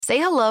Say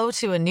hello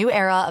to a new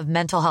era of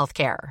mental health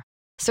care.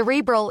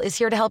 Cerebral is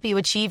here to help you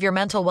achieve your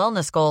mental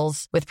wellness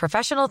goals with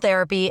professional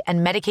therapy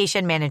and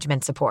medication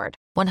management support.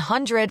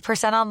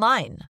 100%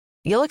 online.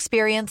 You'll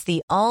experience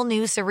the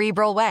all-new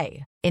Cerebral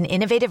Way, an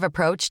innovative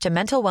approach to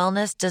mental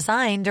wellness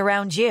designed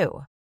around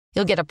you.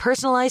 You'll get a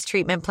personalized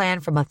treatment plan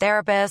from a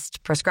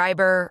therapist,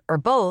 prescriber, or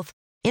both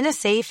in a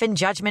safe and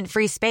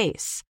judgment-free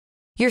space.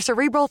 Your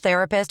Cerebral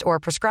therapist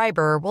or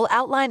prescriber will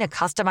outline a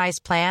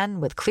customized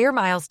plan with clear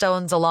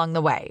milestones along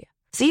the way,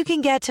 so you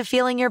can get to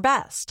feeling your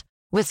best.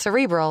 With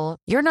Cerebral,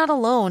 you're not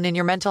alone in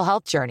your mental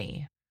health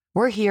journey.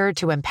 We're here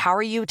to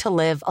empower you to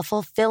live a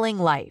fulfilling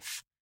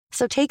life.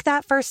 So take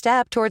that first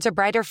step towards a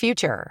brighter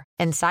future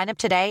and sign up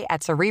today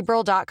at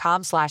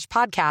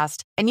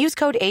Cerebral.com/podcast and use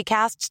code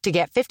ACAST to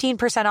get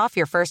 15% off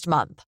your first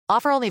month.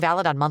 Offer only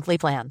valid on monthly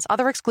plans.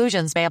 Other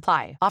exclusions may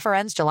apply. Offer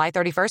ends July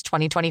 31st,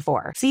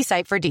 2024. See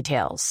site for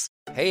details.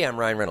 Hey, I'm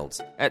Ryan Reynolds.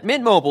 At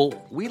Mint Mobile,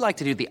 we like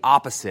to do the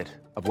opposite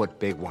of what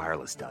Big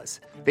Wireless does.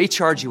 They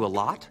charge you a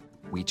lot.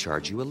 We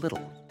charge you a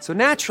little. So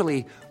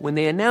naturally, when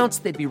they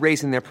announced they'd be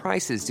raising their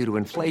prices due to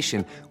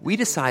inflation, we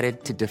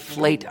decided to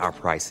deflate our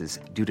prices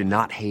due to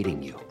not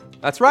hating you.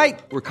 That's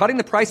right. We're cutting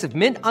the price of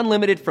Mint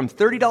Unlimited from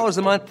 $30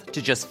 a month to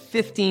just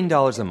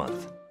 $15 a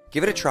month.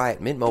 Give it a try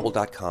at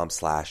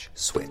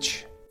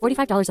mintmobile.com/switch.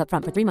 $45 up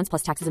front for 3 months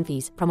plus taxes and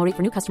fees. Promo rate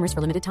for new customers for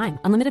limited time.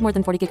 Unlimited more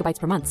than 40 gigabytes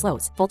per month.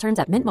 Slows full terms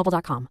at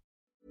mintmobile.com.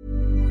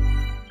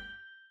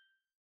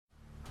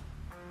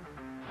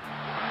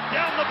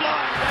 Down the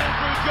blind,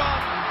 Andrew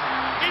John.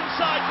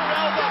 Inside for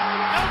Elba.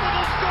 Elba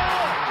will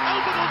score.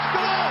 Elba will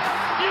score.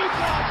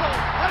 Newcastle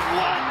have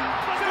won.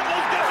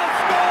 Sybil's going to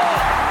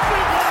score.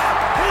 Fiddler.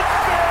 It's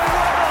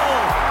farewell.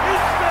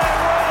 It's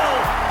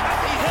farewell. And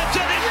he hits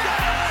it. He's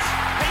got it.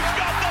 He's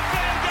got the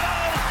field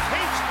goal.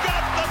 He's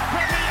got the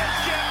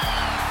premiership.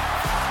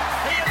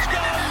 He has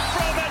gone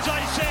from, as I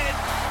said,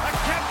 a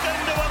captain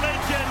to a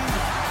legend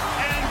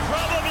and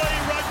probably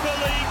rugby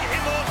league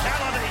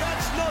immortality.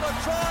 That's not a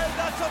try.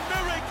 That's a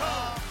miracle.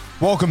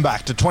 Welcome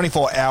back to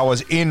 24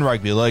 Hours in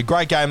Rugby League.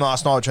 Great game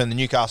last night between the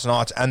Newcastle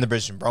Knights and the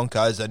Brisbane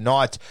Broncos. The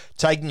Knights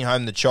taking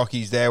home the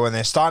Chockies there when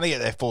they're starting to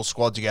get their full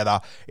squad together.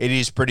 It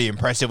is pretty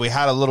impressive. We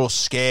had a little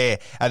scare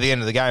at the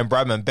end of the game.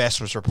 Bradman Best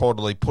was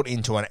reportedly put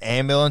into an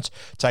ambulance,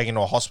 taken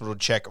to a hospital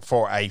check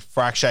for a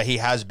fracture. He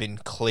has been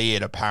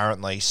cleared,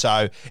 apparently.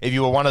 So if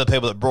you were one of the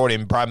people that brought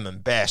in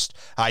Bradman Best,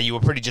 you were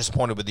pretty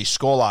disappointed with his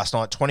score last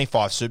night,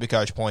 25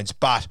 Supercoach points.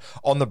 But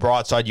on the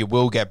bright side, you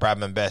will get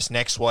Bradman Best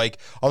next week.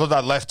 I thought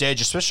that left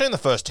edge, especially in the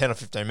first 10 or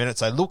 15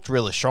 minutes, they looked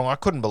really strong. I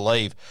couldn't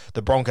believe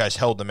the Broncos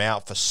held them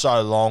out for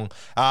so long.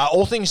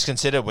 All things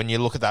considered, when you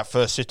look at that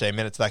first 15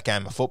 minutes of that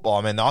game of football,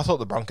 I mean, I thought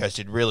the Broncos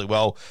did really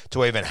well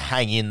to even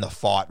hang in the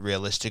fight,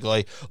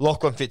 realistically.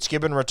 Lachlan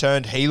Fitzgibbon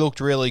returned. He looked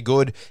really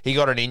good. He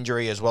got an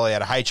injury as well. He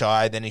had a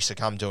HIA, then he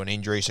succumbed to an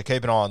injury. So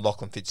keep an eye on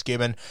Lachlan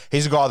Fitzgibbon.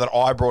 He's a guy that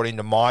I brought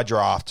into my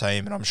draft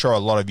team, and I'm sure a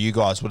lot of you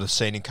guys would have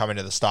seen him come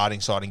into the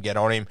starting side and get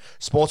on him.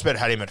 Sportsbet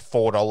had him at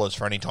 $4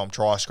 for any time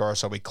try scorer,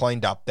 so we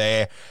cleaned up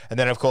there. And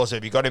then, of course,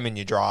 if you got him in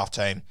your draft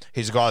team,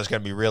 he's a guy that's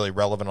going to be really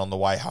relevant on the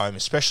way home,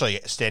 especially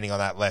standing on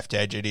that left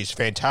edge. It is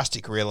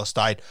fantastic real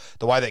estate.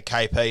 The way that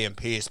KP and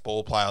Pierce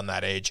ball play on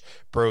that edge,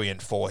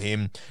 brilliant for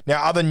him.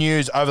 Now, other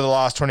news over the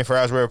last 24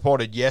 hours, we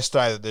reported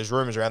yesterday that there's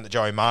rumours around that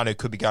Joey Manu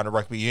could be going to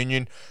rugby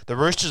union. The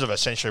Roosters have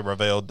essentially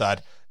revealed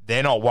that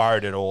they're not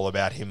worried at all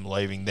about him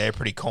leaving. They're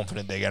pretty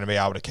confident they're going to be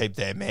able to keep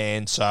their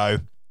man. So,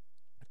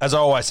 as I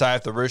always say,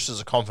 if the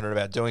Roosters are confident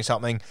about doing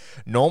something,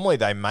 normally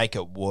they make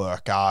it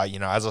work.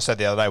 As I said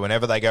the other day,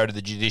 whenever they go to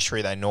the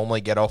judiciary, they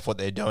normally get off what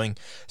they're doing.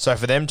 So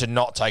for them to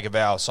not take a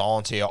vow of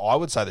silence here, I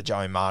would say that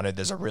Joey Manu,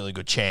 there's a really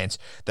good chance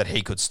that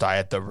he could stay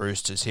at the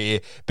Roosters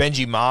here.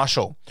 Benji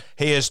Marshall,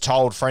 he has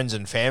told friends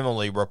and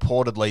family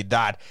reportedly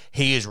that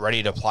he is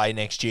ready to play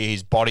next year.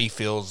 His body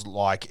feels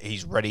like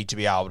he's ready to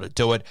be able to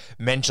do it.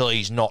 Mentally,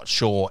 he's not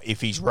sure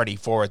if he's ready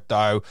for it,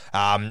 though.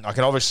 I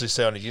can obviously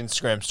see on his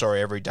Instagram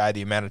story every day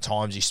the amount of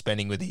times he's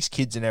spending with his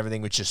kids and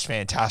everything, which is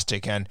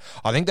fantastic, and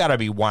I think that'll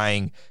be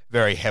weighing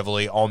very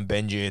heavily on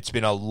Benji. It's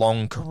been a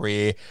long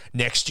career.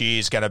 Next year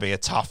is going to be a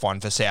tough one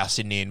for South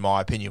Sydney, in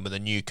my opinion, with a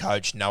new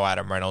coach, no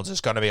Adam Reynolds.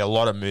 There's going to be a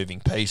lot of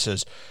moving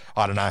pieces.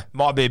 I don't know.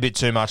 Might be a bit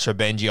too much for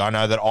Benji. I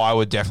know that I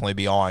would definitely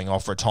be eyeing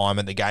off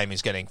retirement. The game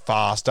is getting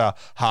faster,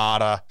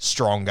 harder,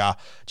 stronger.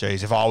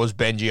 Geez, if I was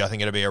Benji, I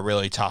think it'd be a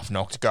really tough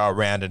knock to go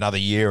around another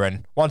year.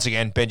 And once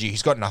again, Benji,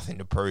 he's got nothing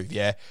to prove,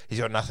 yeah? He's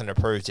got nothing to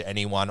prove to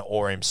anyone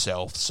or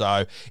himself.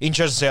 So,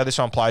 interested to see how this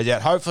one plays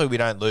out. Hopefully we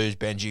don't lose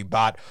Benji,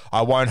 but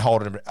I won't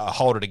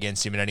hold it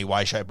against him in any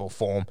way, shape or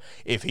form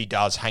if he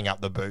does hang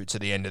up the boots at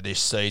the end of this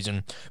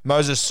season.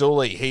 Moses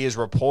Sully, he is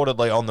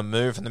reportedly on the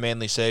move from the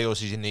Manly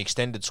Seagulls. He's in the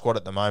extended squad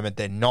at the moment.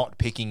 They're not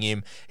picking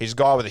him. He's a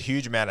guy with a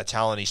huge amount of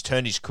talent. He's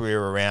turned his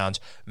career around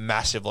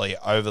massively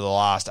over the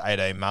last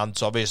 18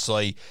 months.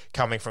 Obviously,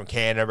 coming from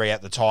Canterbury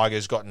at the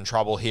Tigers, got in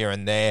trouble here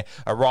and there,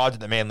 arrived at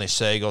the Manly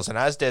Seagulls, and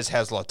as Des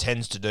Hasler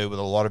tends to do with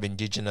a lot of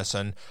Indigenous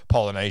and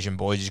Polynesian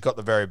boys, he's got got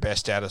the very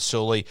best out of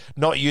Sully.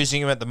 Not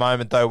using him at the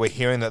moment, though. We're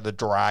hearing that the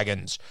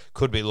Dragons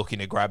could be looking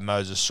to grab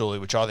Moses Sully,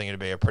 which I think would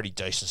be a pretty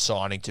decent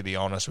signing, to be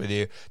honest with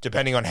you.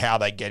 Depending on how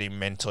they get him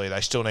mentally,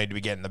 they still need to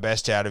be getting the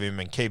best out of him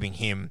and keeping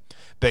him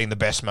being the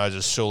best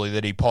Moses Sully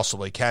that he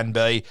possibly can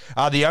be.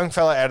 The young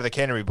fella out of the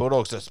Canterbury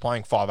Bulldogs that's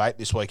playing 5'8"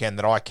 this weekend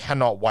that I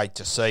cannot wait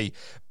to see,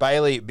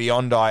 Bailey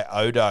Biondi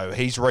Odo.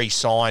 He's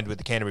re-signed with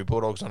the Canterbury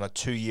Bulldogs on a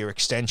 2-year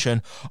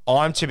extension.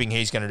 I'm tipping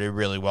he's going to do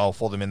really well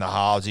for them in the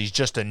halves. He's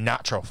just a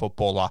natural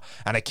footballer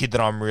and a kid that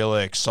I'm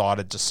really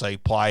excited to see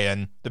play.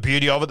 And the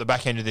beauty of it, the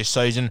back end of this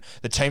season,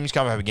 the teams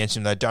come up against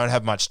him, they don't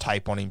have much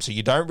tape on him, so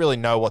you don't really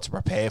know what to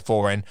prepare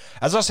for. And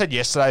as I said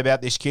yesterday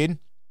about this kid,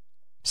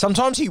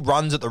 sometimes he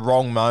runs at the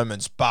wrong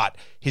moments, but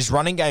his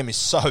running game is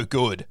so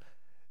good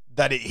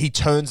that he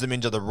turns them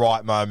into the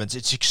right moments.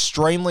 It's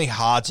extremely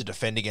hard to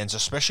defend against,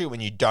 especially when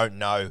you don't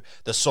know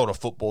the sort of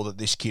football that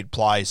this kid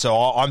plays. So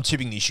I'm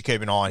tipping that you should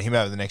keep an eye on him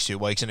over the next few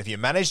weeks. And if you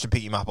manage to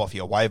pick him up off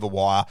your waiver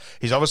wire,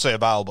 he's obviously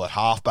available at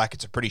halfback.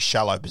 It's a pretty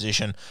shallow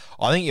position.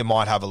 I think you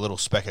might have a little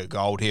speck of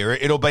gold here.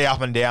 It'll be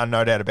up and down,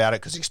 no doubt about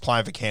it, because he's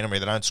playing for Canterbury.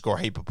 They don't score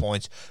a heap of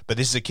points, but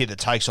this is a kid that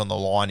takes on the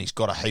line. He's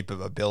got a heap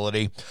of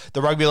ability.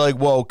 The Rugby League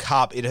World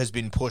Cup, it has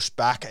been pushed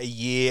back a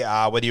year.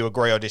 Whether you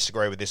agree or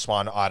disagree with this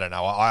one, I don't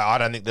know. I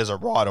don't think there's a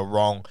right or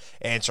wrong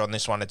answer on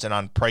this one. It's an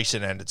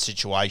unprecedented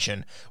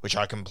situation, which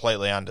I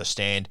completely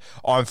understand.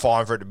 I'm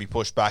fine for it to be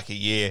pushed back a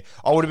year.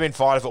 I would have been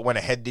fine if it went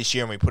ahead this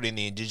year and we put in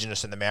the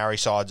Indigenous and the Maori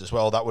sides as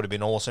well. That would have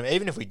been awesome.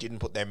 Even if we didn't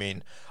put them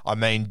in, I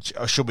mean,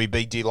 should we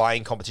be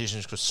delaying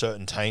competitions because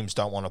certain teams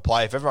don't want to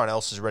play? If everyone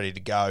else is ready to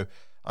go,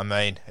 I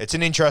mean, it's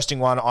an interesting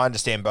one. I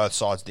understand both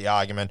sides of the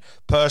argument.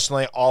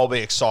 Personally, I'll be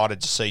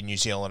excited to see New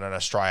Zealand and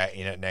Australia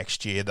in it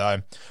next year,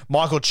 though.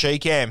 Michael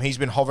Cheekham, he's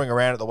been hovering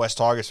around at the West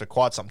Tigers for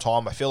quite some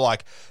time. I feel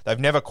like they've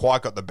never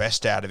quite got the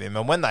best out of him,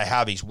 and when they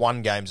have, he's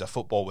won games of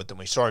football with them.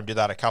 We saw him do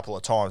that a couple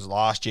of times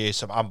last year,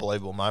 some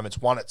unbelievable moments.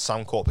 One at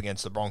Suncorp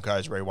against the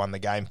Broncos where he won the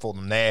game for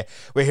them there.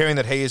 We're hearing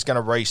that he is going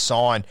to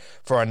re-sign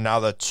for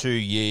another 2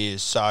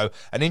 years, so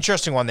an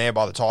interesting one there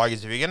by the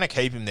Tigers. If you're going to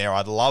keep him there,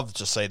 I'd love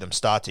to see them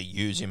start to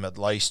use him at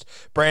least.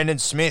 Brandon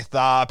Smith,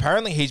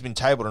 apparently he's been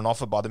tabled an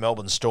offer by the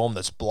Melbourne Storm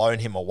that's blown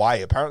him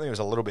away. Apparently it was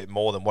a little bit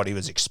more than what he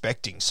was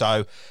expecting.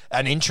 So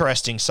an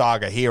interesting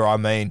saga here. I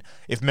mean,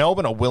 if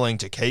Melbourne are willing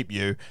to keep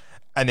you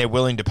and they're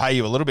willing to pay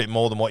you a little bit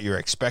more than what you're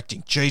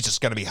expecting, geez, it's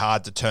going to be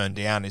hard to turn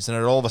down, isn't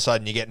it? All of a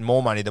sudden you're getting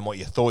more money than what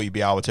you thought you'd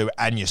be able to,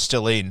 and you're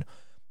still in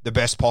the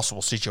best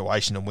possible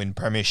situation to win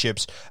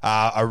premierships.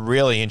 A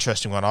really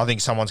interesting one. I think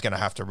someone's going to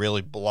have to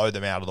really blow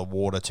them out of the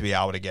water to be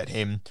able to get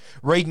him.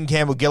 Regan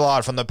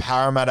Campbell-Gillard from the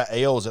Parramatta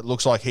Eels. It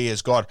looks like he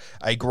has got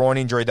a groin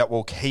injury that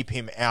will keep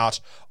him out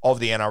of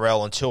the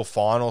NRL until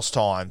finals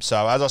time.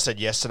 So as I said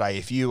yesterday,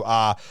 if you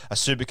are a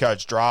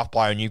Supercoach draft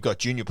player and you've got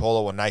Junior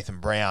Paulo or Nathan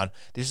Brown,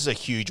 this is a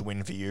huge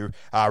win for you.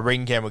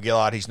 Regan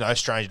Campbell-Gillard, he's no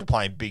stranger to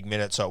playing big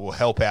minutes, so it will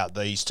help out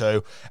these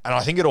two. And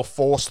I think it'll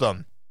force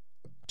them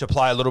to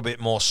play a little bit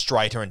more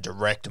straighter and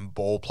direct and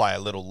ball play a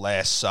little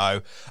less.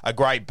 So a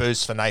great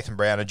boost for Nathan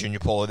Brown and Junior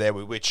Paulo there.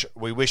 We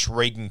wish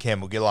Regan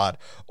Campbell-Gillard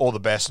all the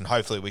best, and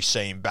hopefully we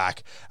see him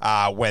back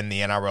when the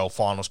NRL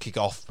finals kick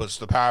off. Because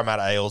the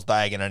Parramatta Eels,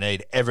 they're going to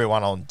need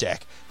everyone on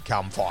deck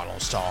come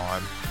finals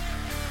time.